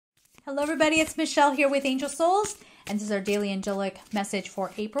Hello everybody, it's Michelle here with Angel Souls, and this is our daily angelic message for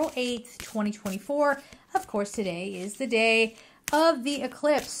April 8th, 2024. Of course, today is the day of the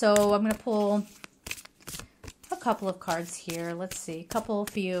eclipse, so I'm going to pull a couple of cards here. Let's see, a couple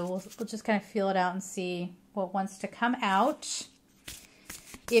for you. We'll just kind of feel it out and see what wants to come out.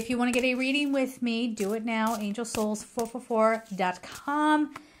 If you want to get a reading with me, do it now,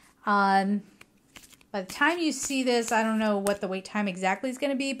 angelsouls444.com. By the time you see this, I don't know what the wait time exactly is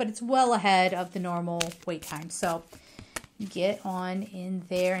going to be, but it's well ahead of the normal wait time. So get on in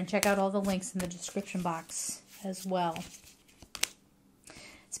there and check out all the links in the description box as well.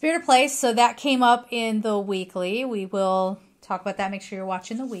 Spirit of Place, so that came up in the weekly. We will talk about that. Make sure you're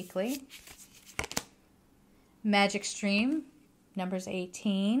watching the weekly. Magic Stream, numbers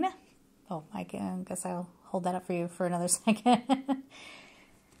 18. Oh, I guess I'll hold that up for you for another second.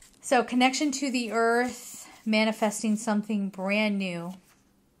 So, connection to the earth, manifesting something brand new.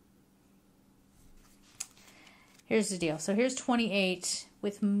 Here's the deal. So, here's 28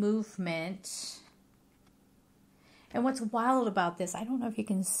 with movement. And what's wild about this, I don't know if you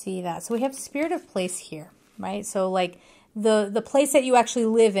can see that. So, we have Spirit of Place here, right? So, like, the place that you actually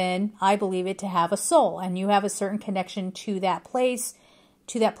live in, I believe it to have a soul. And you have a certain connection to that place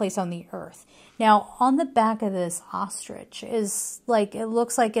on the earth. Now, on the back of this ostrich is like, it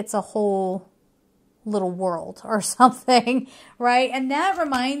looks like it's a whole little world or something, right? And that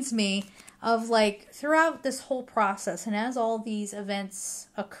reminds me of like throughout this whole process and as all these events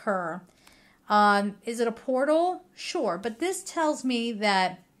occur, is it a portal? Sure. But this tells me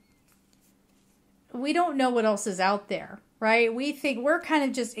that we don't know what else is out there, right? We think we're kind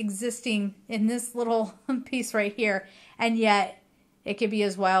of just existing in this little piece right here. And yet, it could be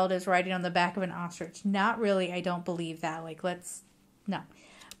as wild as riding on the back of an ostrich. Not really. I don't believe that. Like, no.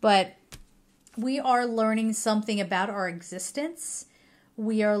 But we are learning something about our existence.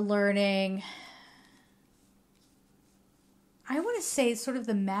 We are learning, I want to say sort of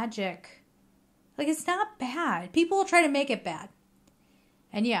the magic. Like, it's not bad. People will try to make it bad.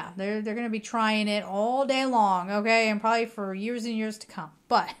 And yeah, they're going to be trying it all day long, okay? And probably for years and years to come.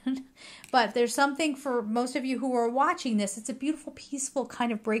 But there's something for most of you who are watching this. It's a beautiful, peaceful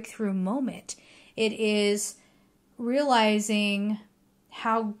kind of breakthrough moment. It is realizing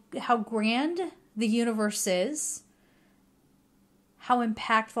how grand the universe is, how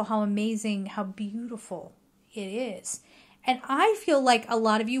impactful, how amazing, how beautiful it is. And I feel like a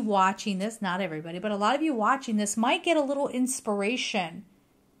lot of you watching this, not everybody, but a lot of you watching this might get a little inspiration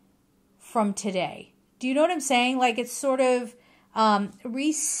from today. Do you know what I'm saying? Like, it's sort of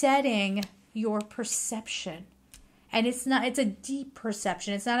resetting your perception. And it's a deep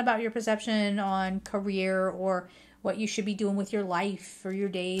perception. It's not about your perception on career or what you should be doing with your life or your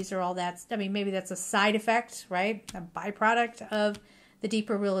days or all that. I mean, maybe that's a side effect, right? A byproduct of the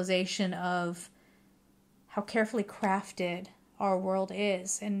deeper realization of how carefully crafted our world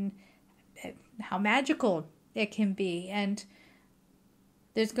is and how magical it can be. And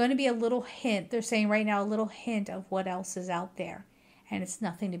there's going to be a little hint. They're saying right now a little hint of what else is out there. And it's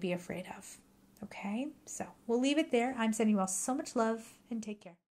nothing to be afraid of. Okay? So we'll leave it there. I'm sending you all so much love and take care.